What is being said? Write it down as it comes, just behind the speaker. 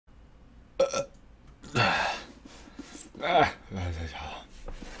What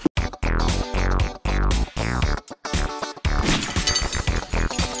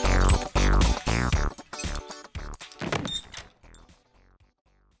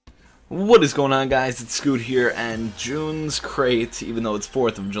is going on, guys? It's Scoot here, and June's Crate, even though it's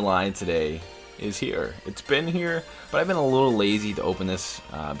 4th of July today, is here. It's been here, but I've been a little lazy to open this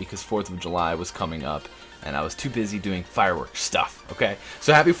because 4th of July was coming up, and I was too busy doing fireworks stuff, okay?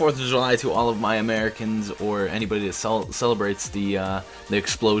 So happy 4th of July to all of my Americans, or anybody that celebrates the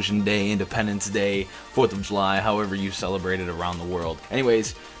Explosion Day, Independence Day, 4th of July, however you celebrate it around the world.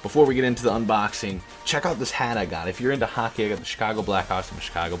 Anyways, before we get into the unboxing, check out this hat I got. If you're into hockey, I got the Chicago Blackhawks. I'm a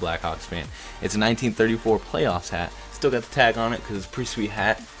Chicago Blackhawks fan. It's a 1934 playoffs hat. Still got the tag on it because it's a pretty sweet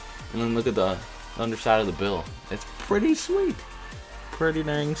hat. And then look at the underside of the bill. It's pretty sweet. Pretty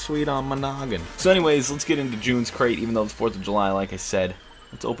dang sweet on my noggin. So anyways, let's get into June's Crate, even though it's 4th of July, like I said.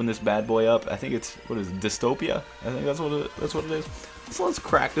 Let's open this bad boy up. I think it's, what is it, Dystopia? I think that's what it is. So let's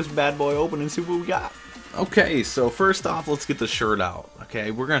crack this bad boy open and see what we got. Okay, so first off, let's get the shirt out. Okay,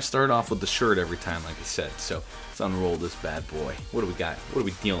 we're going to start off with the shirt every time, like I said. So let's unroll this bad boy. What do we got? What are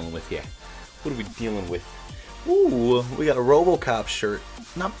we dealing with here? What are we dealing with? Ooh, we got a RoboCop shirt.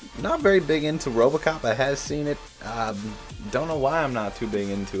 Not very big into RoboCop. I have seen it. Don't know why I'm not too big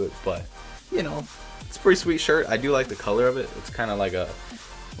into it, but you know, it's a pretty sweet shirt. I do like the color of it. It's kind of like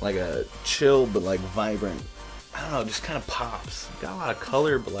a chill but like vibrant. I don't know, just kind of pops. Got a lot of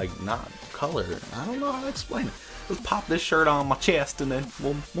color, but like not color. I don't know how to explain it. Let's pop this shirt on my chest and then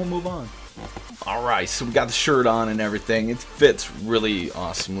we'll move on. All right, so we got the shirt on and everything. It fits really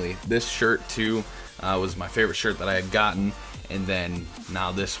awesomely. This shirt too was my favorite shirt that I had gotten. And then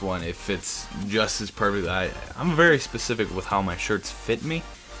now this one, it fits just as perfect. I'm very specific with how my shirts fit me.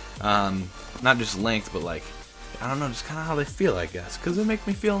 Not just length, but like, I don't know, just kind of how they feel, I guess. Because they make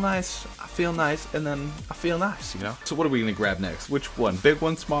me feel nice, I feel nice, and then I feel nice, you know? So what are we going to grab next? Which one? Big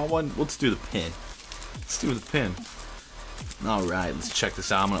one, small one? Let's do the pin. Let's do the pin. Alright, let's check this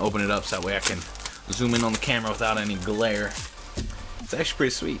out. I'm going to open it up so that way I can zoom in on the camera without any glare. It's actually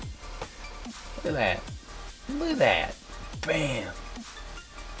pretty sweet. Look at that. Look at that. Bam!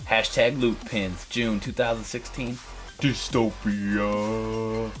 Hashtag loot pins, June 2016.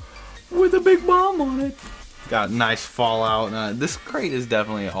 Dystopia. With a big bomb on it. Got nice Fallout. This crate is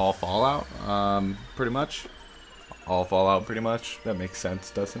definitely all Fallout. Pretty much. All Fallout, pretty much. That makes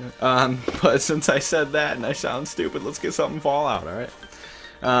sense, doesn't it? But since I said that and I sound stupid, let's get something Fallout, alright?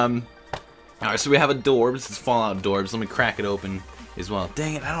 Alright, so we have a Dorbs. It's Fallout Dorbs. Let me crack it open as well.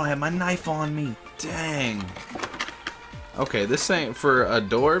 Dang it, I don't have my knife on me. Dang. Okay, this thing, for a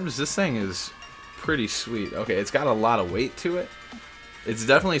Dorbs, this thing is pretty sweet. Okay, it's got a lot of weight to it. It's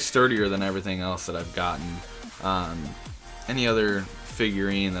definitely sturdier than everything else that I've gotten. Any other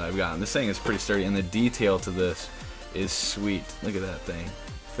figurine that I've gotten. This thing is pretty sturdy, and the detail to this is sweet. Look at that thing.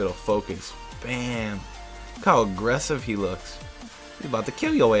 If it'll focus. Bam! Look how aggressive he looks. He's about to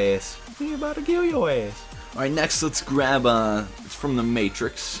kill your ass. He's about to kill your ass. Alright, next let's grab, it's from the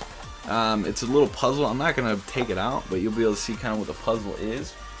Matrix. It's a little puzzle. I'm not gonna take it out, but you'll be able to see kind of what the puzzle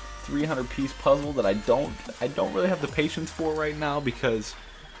is. 300-piece puzzle that I don't really have the patience for right now because,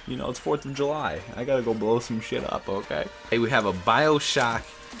 you know, it's 4th of July. I gotta go blow some shit up, okay? Hey, we have a BioShock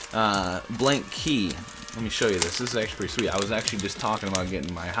blank key. Let me show you this. This is actually pretty sweet. I was actually just talking about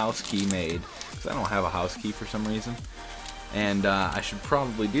getting my house key made because I don't have a house key for some reason, and I should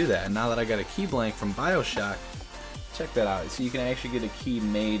probably do that. And now that I got a key blank from BioShock, check that out. So you can actually get a key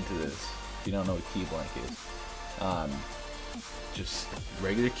made to this. If you don't know what key blank is, just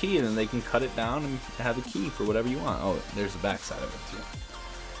regular key, and then they can cut it down and have the key for whatever you want. Oh, there's the back side of it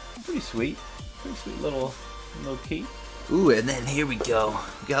too. Pretty sweet little key. Ooh, and then here we go.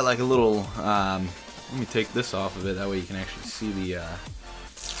 We got like a little. Let me take this off of it. That way you can actually see the.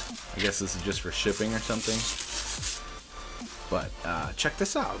 I guess this is just for shipping or something. But check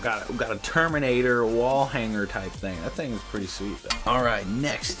this out. We got a Terminator wall hanger type thing. That thing is pretty sweet. All right,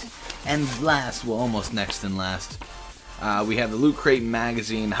 next and last. Well, almost next and last. We have the Loot Crate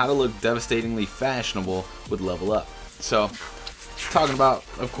magazine, How to Look Devastatingly Fashionable with Level Up. So, talking about,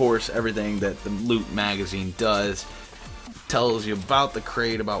 of course, everything that the Loot magazine does. Tells you about the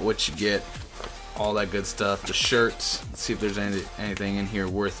crate, about what you get, all that good stuff. The shirts. Let's see if there's anything in here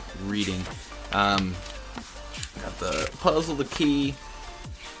worth reading. Got the puzzle, the key,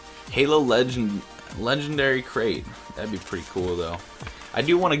 Halo Legendary crate. That'd be pretty cool, though. I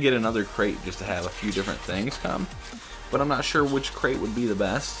do want to get another crate just to have a few different things come, but I'm not sure which crate would be the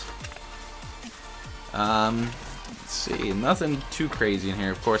best. Let's see, nothing too crazy in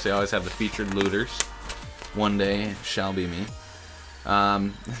here. Of course, they always have the featured looters. One day shall be me.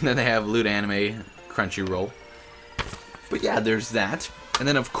 And then they have Loot Anime Crunchyroll. But yeah, there's that. And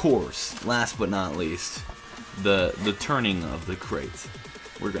then of course, last but not least, the turning of the crate.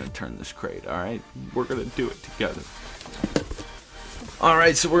 We're gonna turn this crate, alright? We're gonna do it together.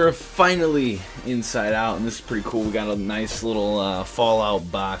 Alright, so we're finally inside out, and this is pretty cool. We got a nice little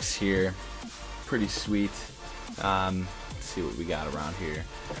Fallout box here. Pretty sweet. Let's see what we got around here.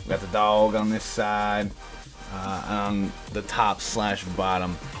 We got the dog on this side. On the top /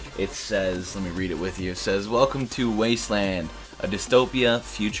 bottom, it says, let me read it with you. It says, "Welcome to Wasteland. A dystopia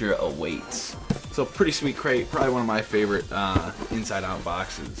future awaits." So pretty sweet crate, probably one of my favorite inside out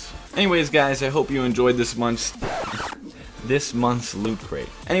boxes. Anyways guys, I hope you enjoyed this month's loot crate.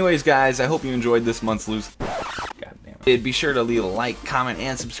 Anyways guys, I hope you enjoyed this month's loot. God damn it. Be sure to leave a like, comment,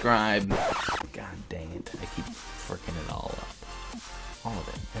 and subscribe. God dang it, I keep freaking it all up. All of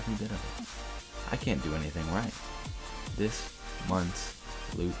it, every bit of it. I can't do anything right. This month's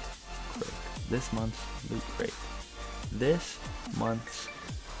loot crate. This month's loot crate. This month's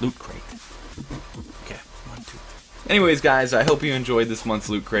loot crate. Okay, 1, 2, 3. Anyways, guys, I hope you enjoyed this month's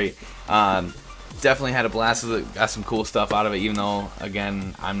loot crate. Definitely had a blast with it. Got some cool stuff out of it, even though,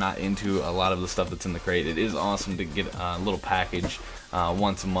 again, I'm not into a lot of the stuff that's in the crate. It is awesome to get a little package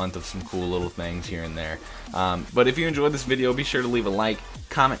once a month of some cool little things here and there. But if you enjoyed this video, be sure to leave a like,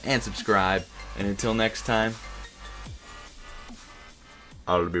 comment, and subscribe. And until next time,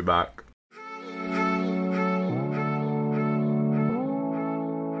 I'll be back.